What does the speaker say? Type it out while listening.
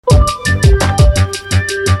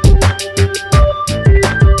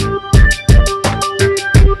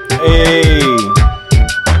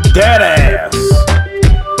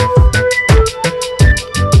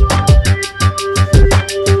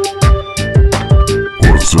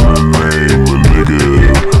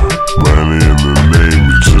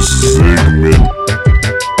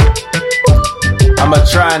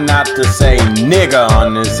trying not to say nigga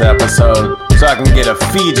on this episode so I can get a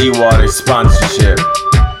Fiji water sponsorship.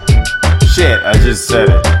 Shit, I just said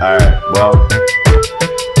it. Alright, well.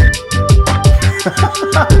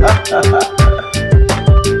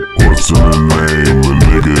 What's in the name, a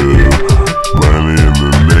nigga? Money in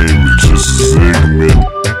the name is just a segment.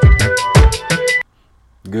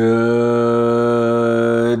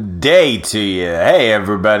 Good day to you. Hey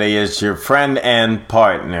everybody, it's your friend and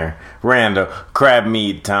partner, Randall, Crab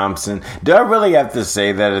Meat Thompson. Do I really have to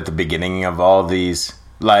say that at the beginning of all these?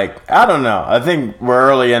 Like, I don't know. I think we're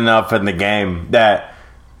early enough in the game that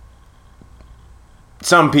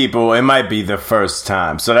some people, it might be the first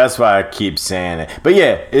time. So that's why I keep saying it. But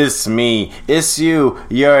yeah, it's me. It's you.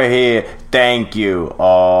 You're here. Thank you.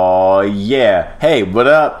 Oh, yeah. Hey, what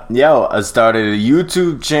up? Yo, I started a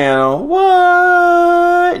YouTube channel.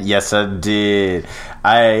 What? Yes, I did.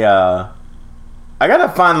 I gotta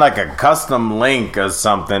find like a custom link or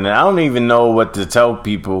something. And I don't even know what to tell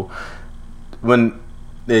people when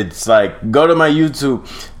it's like, go to my YouTube.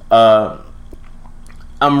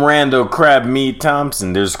 I'm Randall Crab Meat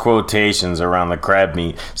Thompson. There's quotations around the crab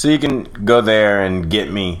meat. So you can go there and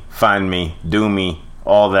get me, find me, do me,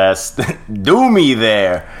 all that. Do me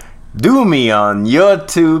there. Do me on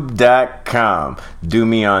YouTube.com. Do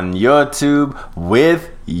me on YouTube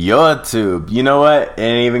with YouTube. You know what? It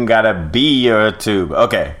ain't even gotta be YouTube.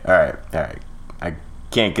 Okay, alright. I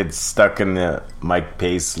can't get stuck in the Mike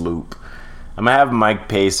Pace loop. I'm gonna have Mike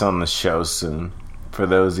Pace on the show soon. For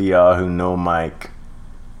those of y'all who know Mike,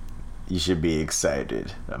 you should be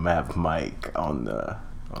excited. I'm gonna have Mike on the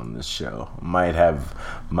show. Might have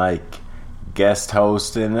Mike guest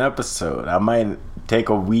host an episode. I might take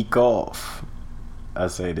a week off. I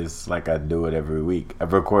say this like I do it every week. I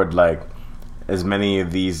record like as many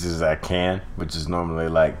of these as I can, which is normally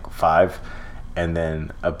like 5, and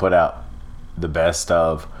then I put out the best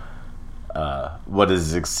of what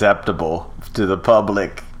is acceptable to the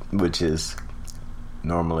public, which is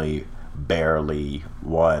normally barely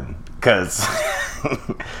 1. Cause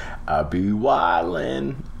I be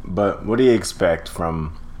wildin'. But what do you expect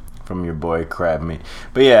from your boy Crab Meat?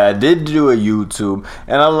 But yeah, I did do a YouTube,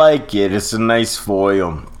 and I like it. It's a nice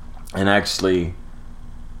foil. And actually,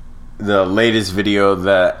 the latest video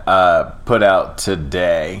that I put out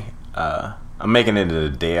today, I'm making it a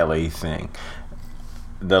daily thing.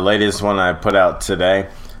 The latest one I put out today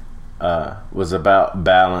was about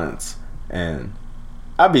balance, and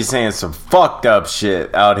I be saying some fucked up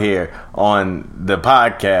shit out here on the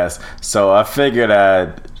podcast, so I figured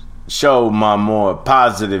I'd show my more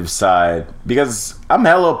positive side, because I'm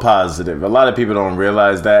hella positive. A lot of people don't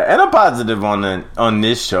realize that, and I'm positive on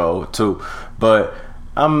this show too, but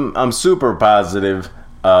I'm super positive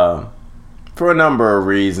for a number of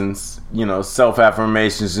reasons, you know,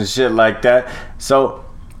 self-affirmations and shit like that. So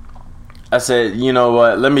I said, you know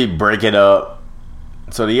what, let me break it up.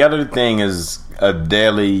 So the other thing is a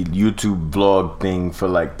daily YouTube vlog thing for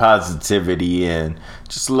like positivity and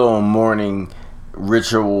just a little morning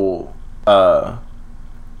ritual,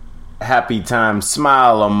 happy time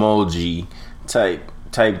smile emoji type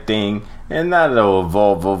thing, and that'll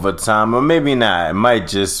evolve over time, or maybe not. It might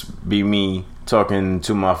just be me talking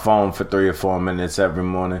to my phone for 3 or 4 minutes every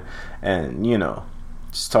morning, and you know,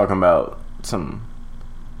 just talking about some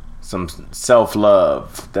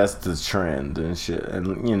self-love. That's the trend and shit,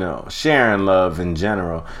 and you know, sharing love in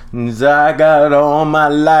general. 'Cause I got all my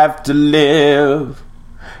life to live,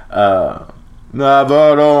 I've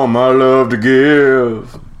got all my love to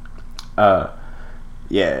give.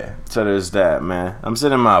 Yeah, so there's that, man. I'm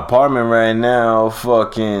sitting in my apartment right now,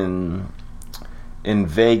 fucking in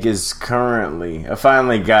Vegas currently. I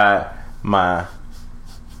finally got my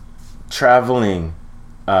traveling,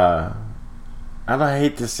 I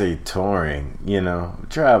hate to say touring, you know,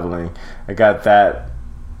 traveling. I got that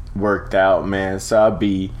worked out, man. So I'll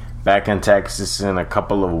be back in Texas in a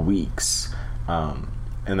couple of weeks.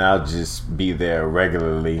 And I'll just be there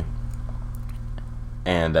regularly.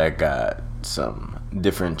 And I got some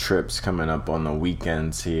different trips coming up on the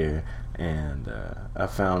weekends here. And I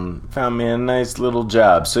found me a nice little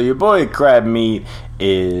job. So your boy Crab Meat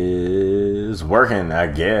is working, I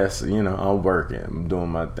guess. You know, I'm working. I'm doing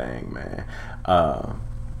my thing, man.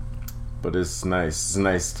 But it's nice. It's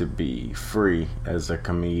nice to be free as a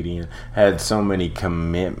comedian. Had so many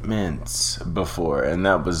commitments before, and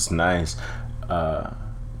that was nice.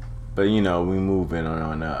 But you know, we moving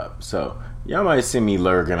on up. So y'all might see me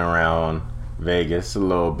lurking around Vegas a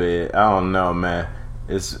little bit. I don't know, man.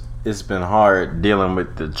 It's been hard dealing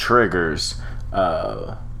with the triggers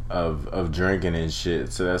of drinking and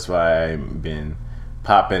shit. So that's why I ain't been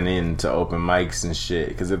popping into open mics and shit.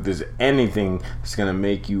 Because if there's anything that's gonna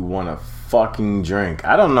make you want to fucking drink,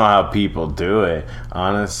 I don't know how people do it,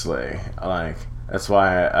 honestly. Like, that's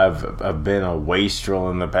why I've been a wastrel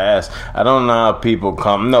in the past. I don't know how people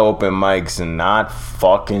come to open mics and not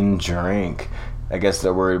fucking drink. I guess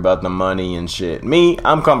they're worried about the money and shit. Me,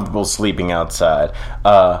 I'm comfortable sleeping outside.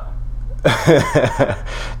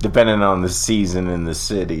 Depending on the season in the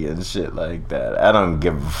city and shit like that. I don't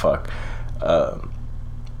give a fuck.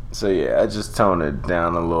 So yeah, I just toned it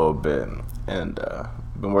down a little bit. And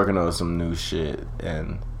been working on some new shit.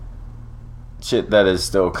 And shit that is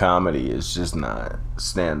still comedy. It's just not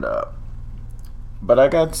stand-up. But I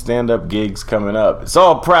got stand-up gigs coming up. It's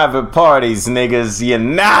all private parties, niggas. You're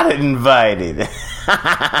not invited.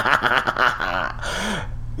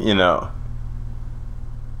 You know.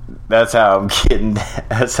 That's how I'm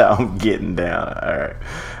getting down. Alright.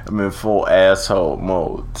 I'm in full asshole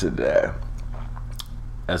mode today.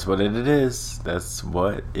 That's what it is. That's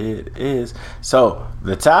what it is. So,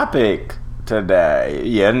 the topic today.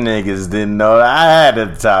 Yeah, niggas didn't know I had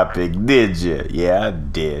a topic, did you? Yeah, I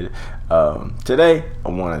did. Today, I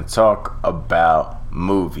want to talk about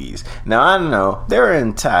movies. Now, I know there are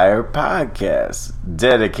entire podcasts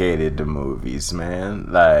dedicated to movies,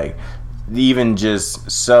 man. Like, even just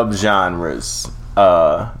subgenres,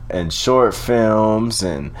 and short films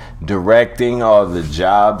and directing, all the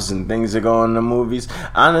jobs and things that go into movies.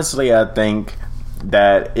 Honestly, I think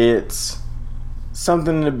that it's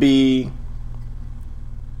something to be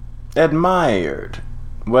admired.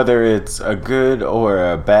 Whether it's a good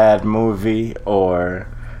or a bad movie, or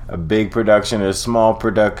a big production or a small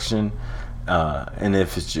production, and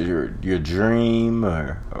if it's your dream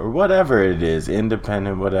or whatever it is,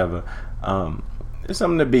 independent, whatever, it's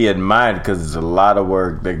something to be admired because there's a lot of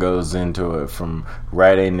work that goes into it, from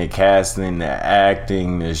writing to casting to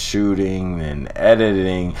acting to shooting and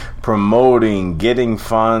editing, promoting, getting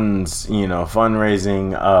funds,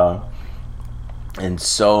 fundraising, and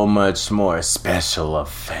so much more. Special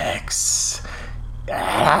effects. You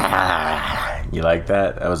like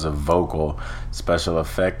that? That was a vocal special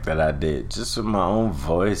effect that I did just with my own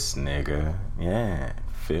voice, nigga. Yeah,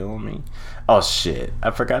 feel me? Oh shit,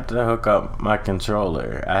 I forgot to hook up my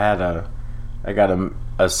controller. I got a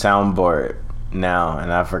soundboard now,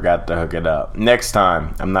 and I forgot to hook it up. Next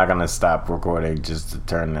time, I'm not gonna stop recording just to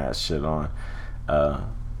turn that shit on.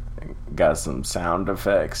 Got some sound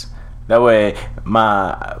effects. That way,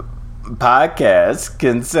 my podcast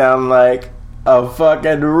can sound like a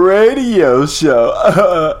fucking radio show.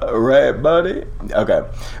 Right, buddy? Okay.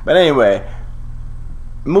 But anyway,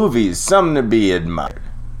 movies, something to be admired.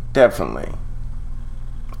 Definitely.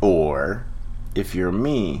 Or, if you're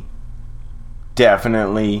me,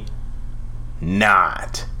 definitely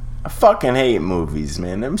not. I fucking hate movies,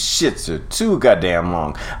 man. Them shits are too goddamn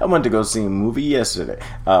long. I went to go see a movie yesterday.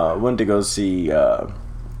 Went to go see The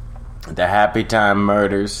Happy Time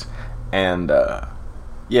Murders. And,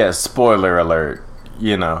 yeah, spoiler alert.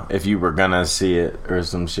 If you were gonna see it or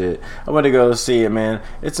some shit. I went to go see it, man.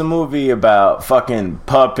 It's a movie about fucking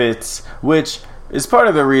puppets, which is part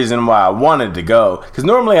of the reason why I wanted to go. Because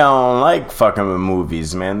normally I don't like fucking with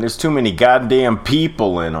movies, man. There's too many goddamn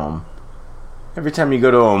people in them. Every time you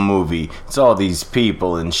go to a movie, it's all these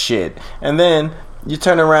people and shit. And then you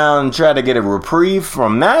turn around and try to get a reprieve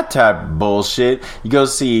from that type of bullshit. You go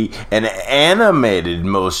see an animated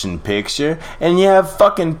motion picture, and you have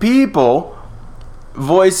fucking people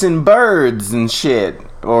voicing birds and shit.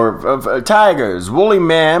 Or tigers, woolly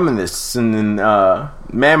mammoths, and then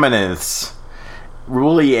mammoths.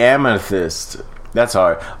 Woolly amethyst. That's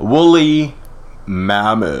hard. Woolly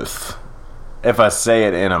mammoth. If I say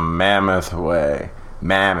it in a mammoth way.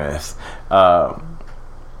 Mammoth.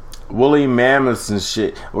 Woolly mammoths and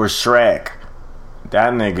shit. Or Shrek.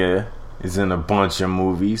 That nigga is in a bunch of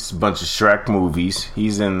movies. A bunch of Shrek movies.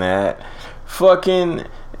 He's in that. Fucking,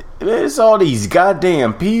 it's all these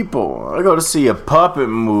goddamn people. I go to see a puppet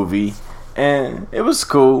movie, and it was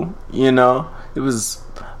cool, It was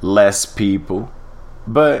less people,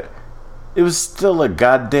 but it was still a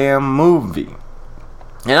goddamn movie.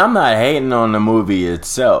 And I'm not hating on the movie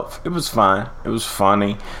itself. It was fine. It was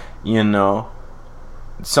funny,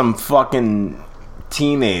 Some fucking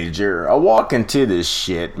teenager. I walk into this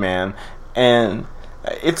shit, man, and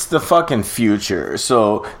it's the fucking future.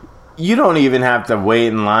 So you don't even have to wait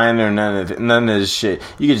in line or none of this shit.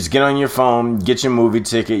 You can just get on your phone, get your movie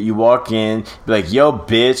ticket, you walk in, be like, yo,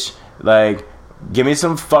 bitch, like, give me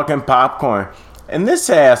some fucking popcorn. And this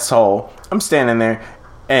asshole, I'm standing there,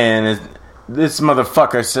 and this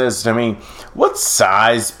motherfucker says to me, what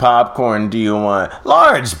size popcorn do you want?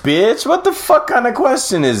 Large, bitch. What the fuck kind of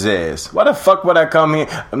question is this? Why the fuck would I come here?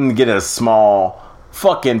 I'm gonna get a small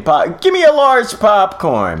fucking pop. Give me a large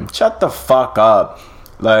popcorn. Shut the fuck up.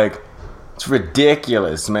 Like, it's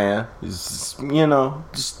ridiculous, man. It's,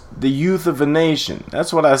 just the youth of a nation.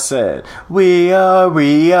 That's what I said. We are.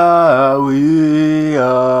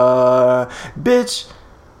 Bitch,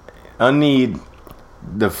 I need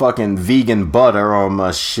the fucking vegan butter on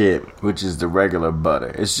my shit, which is the regular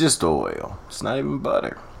butter. It's just oil. It's not even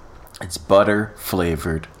butter. It's butter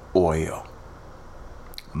flavored oil.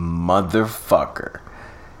 Motherfucker.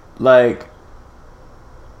 Like,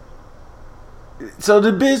 so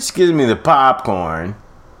the bitch gives me the popcorn.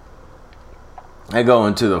 I go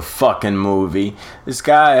into the fucking movie. This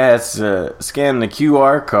guy has to scan the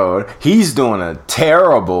QR code. He's doing a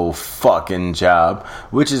terrible fucking job,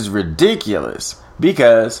 which is ridiculous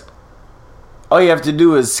because all you have to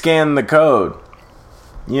do is scan the code,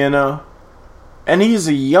 And he's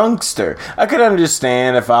a youngster. I could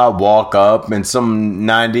understand if I walk up and some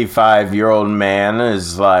 95-year-old man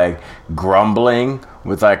is like grumbling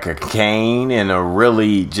with like a cane and a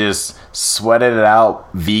really just sweated out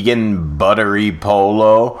vegan buttery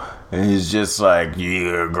polo. And he's just like,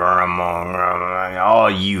 yeah, grandma, all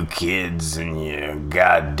you kids and your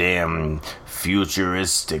goddamn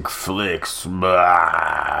futuristic flicks.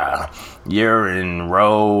 Blah. You're in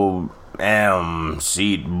row M,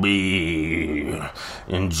 seat B.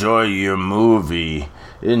 Enjoy your movie.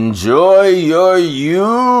 Enjoy your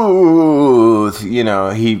youth.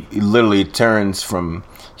 He literally turns from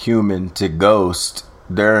human to ghost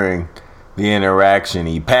during the interaction.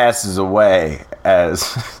 He passes away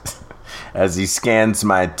as as he scans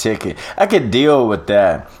my ticket. I could deal with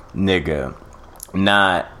that nigga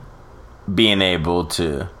not being able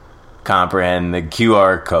to comprehend the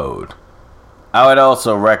QR code. I would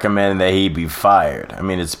also recommend that he be fired. I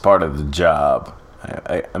mean, it's part of the job.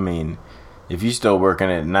 I mean, if you still working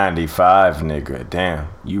at 95, nigga, damn,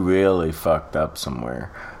 you really fucked up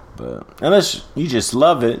somewhere. But unless you just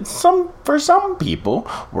love it, for some people,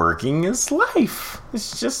 working is life.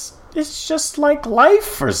 It's just like life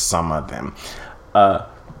for some of them. But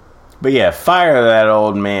yeah, fire that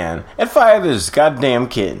old man and fire this goddamn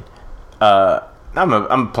kid.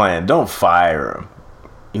 I'm playing. Don't fire him.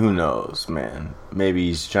 Who knows, man? Maybe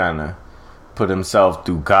he's trying to put himself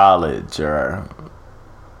through college, or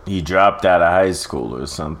he dropped out of high school or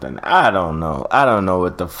something. I don't know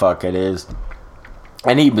what the fuck it is.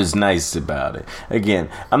 And he was nice about it. Again,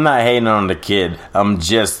 I'm not hating on the kid. I'm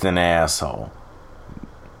just an asshole.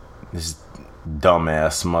 This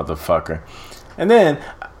dumbass motherfucker. And then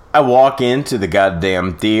I walk into the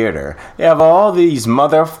goddamn theater. They have all these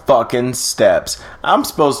motherfucking steps. I'm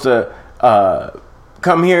supposed to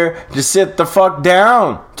come here to sit the fuck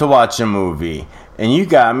down to watch a movie. And you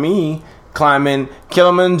got me climbing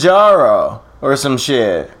Kilimanjaro or some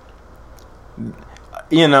shit.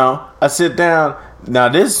 I sit down. Now,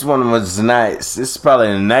 this one was nice. This is probably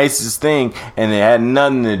the nicest thing. And it had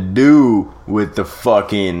nothing to do with the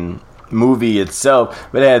fucking movie itself.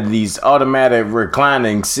 But it had these automatic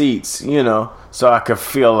reclining seats, so I could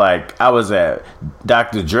feel like I was at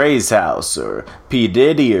Dr. Dre's house or P.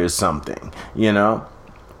 Diddy or something,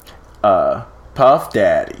 Puff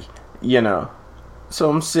Daddy, So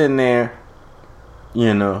I'm sitting there,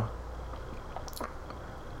 I'm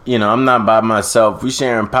not by myself. We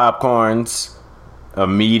sharing popcorns, a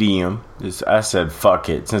medium. I said, fuck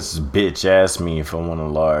it. Since this bitch asked me if I want a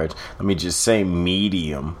large, let me just say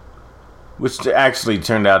medium. Which actually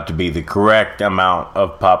turned out to be the correct amount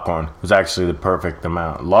of popcorn. It was actually the perfect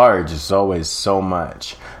amount. Large is always so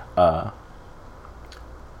much. So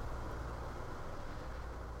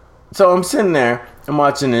I'm sitting there, I'm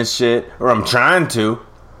watching this shit, or I'm trying to.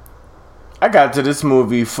 I got to this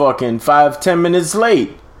movie fucking 5-10 minutes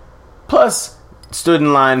late. Plus, stood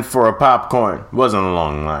in line for a popcorn. Wasn't a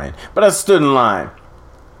long line, but I stood in line.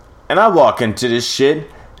 And I walk into this shit,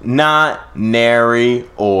 not nary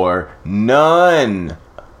or none.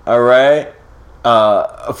 Alright?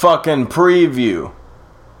 A fucking preview.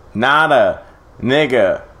 Nada.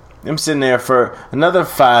 Nigga. I'm sitting there for another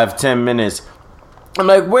 5-10 minutes. I'm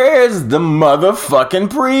like, where's the motherfucking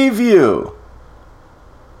preview?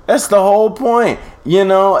 That's the whole point.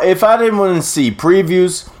 If I didn't want to see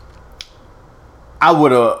previews, I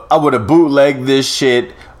would have bootlegged this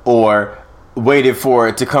shit or waited for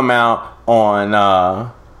it to come out on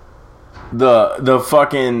the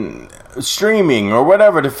fucking streaming or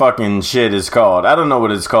whatever the fucking shit is called. I don't know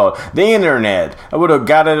what it's called. The internet. I would have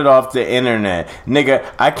got it off the internet. Nigga,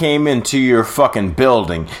 I came into your fucking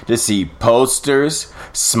building to see posters,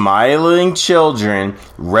 smiling children,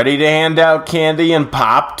 ready to hand out candy and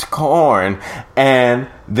popped corn, and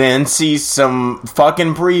then see some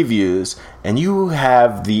fucking previews, and you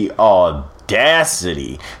have the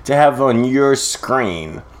audacity to have on your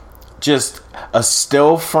screen just a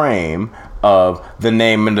still frame of the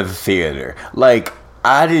name of the theater. Like,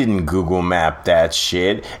 I didn't Google map that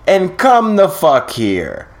shit. And come the fuck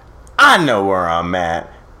here. I know where I'm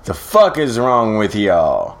at. The fuck is wrong with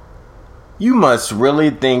y'all? You must really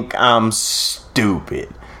think I'm stupid.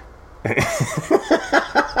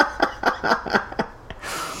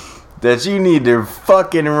 That you need to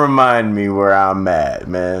fucking remind me where I'm at,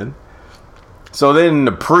 man. So then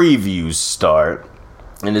the previews start.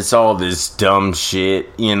 And it's all this dumb shit,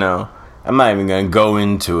 you know. I'm not even gonna go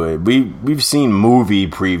into it. We've seen movie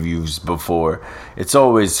previews before. It's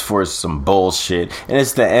always for some bullshit. And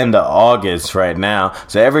it's the end of August right now.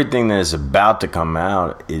 So everything that is about to come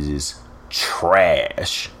out is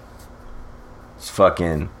trash. It's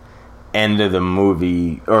fucking end of the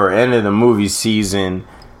movie season,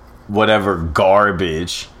 whatever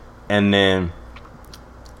garbage. And then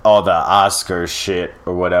all the Oscar shit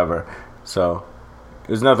or whatever. So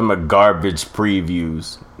there's nothing but garbage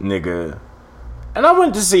previews, nigga. And I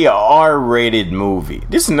went to see a R-rated movie.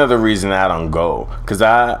 This is another reason I don't go. Because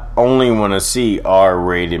I only want to see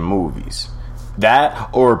R-rated movies. That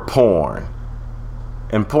or porn.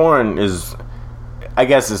 And porn is, I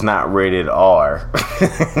guess it's not rated R.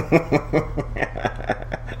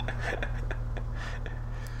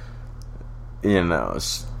 You know,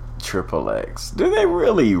 it's XXX. Do they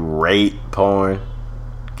really rate porn?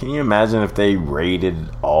 Can you imagine if they rated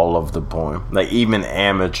all of the porn? Like, even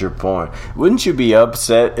amateur porn. Wouldn't you be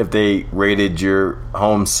upset if they rated your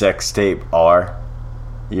home sex tape R?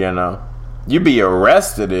 You know? You'd be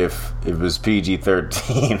arrested if it was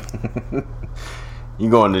PG-13. You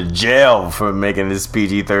going to jail for making this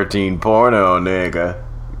PG-13 porno, nigga.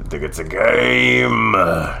 You think it's a game?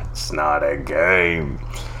 It's not a game.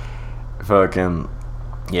 Fucking,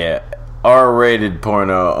 yeah. R-rated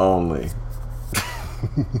porno only.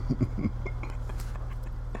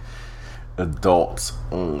 Adults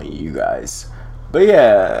only, you guys. But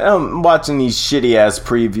yeah, I'm watching these shitty ass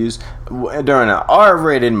previews during an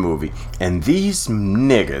R-rated movie, and these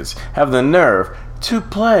niggas have the nerve to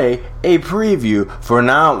play a preview for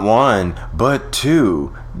not one but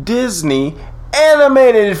two Disney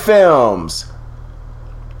animated films.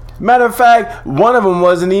 Matter of fact, one of them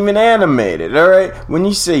wasn't even animated, alright? When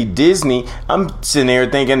you say Disney, I'm sitting here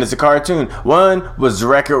thinking it's a cartoon. One was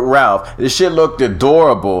Wreck-It Ralph. The shit looked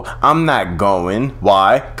adorable. I'm not going.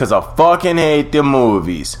 Why? Because I fucking hate the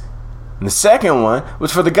movies. And the second one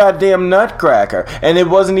was for the goddamn Nutcracker. And it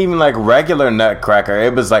wasn't even like regular Nutcracker.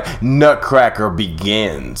 It was like Nutcracker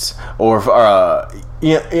Begins. Or,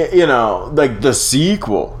 you know, like the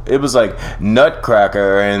sequel. It was like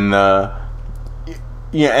Nutcracker and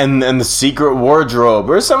yeah, and the Secret Wardrobe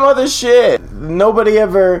or some other shit. Nobody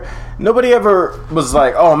ever was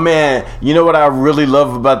like, oh man, you know what I really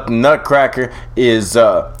love about the Nutcracker is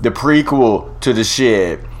the prequel to the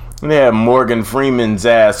shit. They had Morgan Freeman's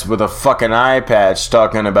ass with a fucking eye patch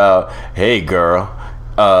talking about, hey girl,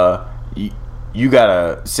 you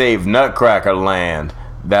gotta save Nutcracker Land.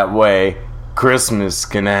 That way Christmas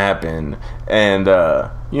can happen. And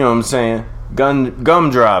you know what I'm saying?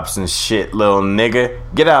 Gumdrops and shit, little nigga.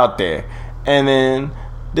 Get out there. And then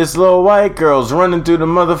this little white girl's running through the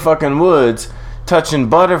motherfucking woods touching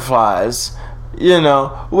butterflies, you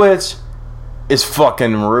know, which is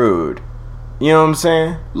fucking rude. You know what I'm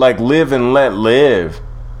saying? Like, live and let live,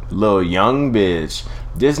 little young bitch.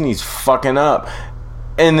 Disney's fucking up.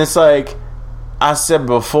 And it's like I said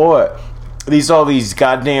before, all these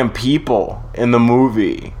goddamn people in the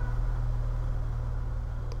movie.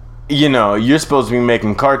 You know, you're supposed to be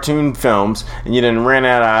making cartoon films, and you done ran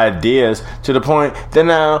out of ideas to the point that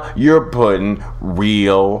now you're putting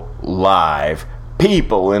real, live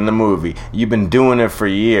people in the movie. You've been doing it for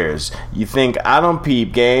years. You think I don't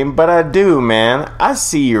peep game, but I do, man. I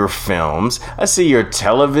see your films. I see your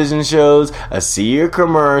television shows. I see your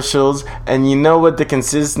commercials. And you know what the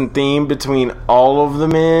consistent theme between all of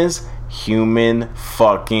them is? Human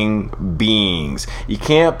fucking beings. You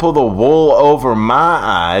can't pull the wool over my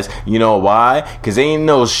eyes. You know why? Because ain't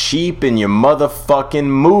no sheep in your motherfucking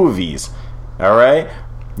movies. Alright?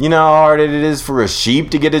 You know how hard it is for a sheep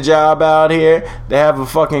to get a job out here? They have a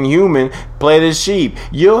fucking human play the sheep.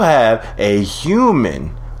 You'll have a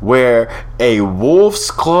human wear a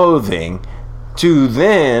wolf's clothing to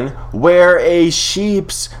then wear a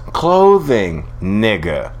sheep's clothing,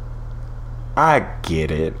 nigga. I get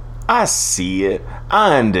it. I see it.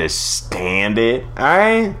 I understand it.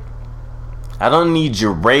 Alright? I don't need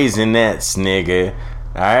your raisinets, nigga.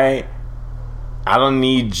 Alright? I don't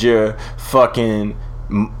need your fucking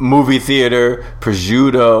movie theater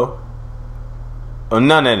prosciutto or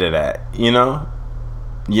none of that, you know?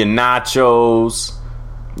 Your nachos,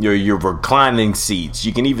 your reclining seats.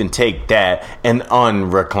 You can even take that and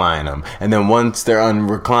unrecline them. And then once they're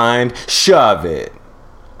unreclined, shove it.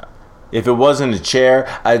 If it wasn't a chair,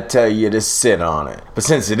 I'd tell you to sit on it. But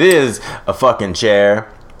since it is a fucking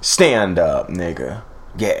chair, stand up, nigga.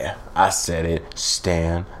 Yeah, I said it.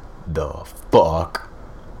 Stand the fuck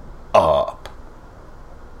up.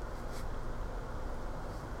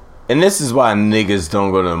 And this is why niggas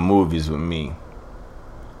don't go to the movies with me.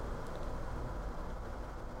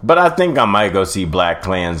 But I think I might go see Black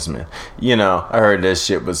Klansman. You know, I heard that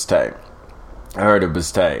shit was tight. I heard it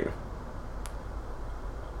was tight.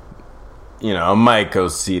 You know, I might go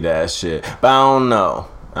see that shit. But I don't know.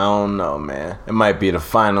 I don't know, man. It might be the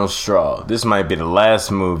final straw. This might be the last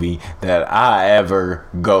movie that I ever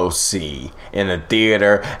go see. In a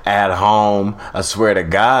theater, at home. I swear to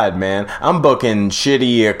God, man. I'm booking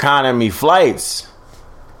shitty economy flights.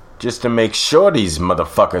 Just to make sure these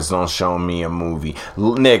motherfuckers don't show me a movie.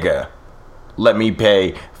 Nigga, let me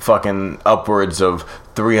pay fucking upwards of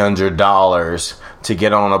 $300 to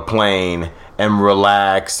get on a plane and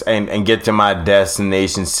relax and get to my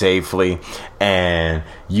destination safely, and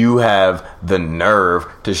you have the nerve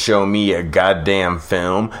to show me a goddamn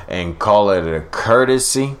film and call it a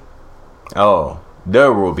courtesy? Oh,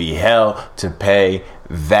 there will be hell to pay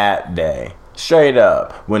that day. Straight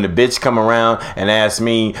up. When the bitch come around and ask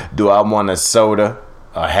me, do I want a soda?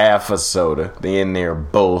 A half a soda. They in there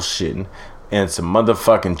bullshitting. And some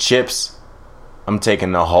motherfucking chips. I'm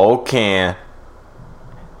taking the whole can.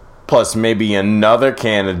 Plus maybe another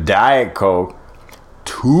can of Diet Coke.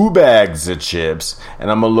 2 bags of chips.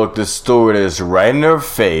 And I'm gonna look the stewardess right in her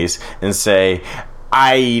face and say,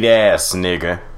 I eat ass, nigga.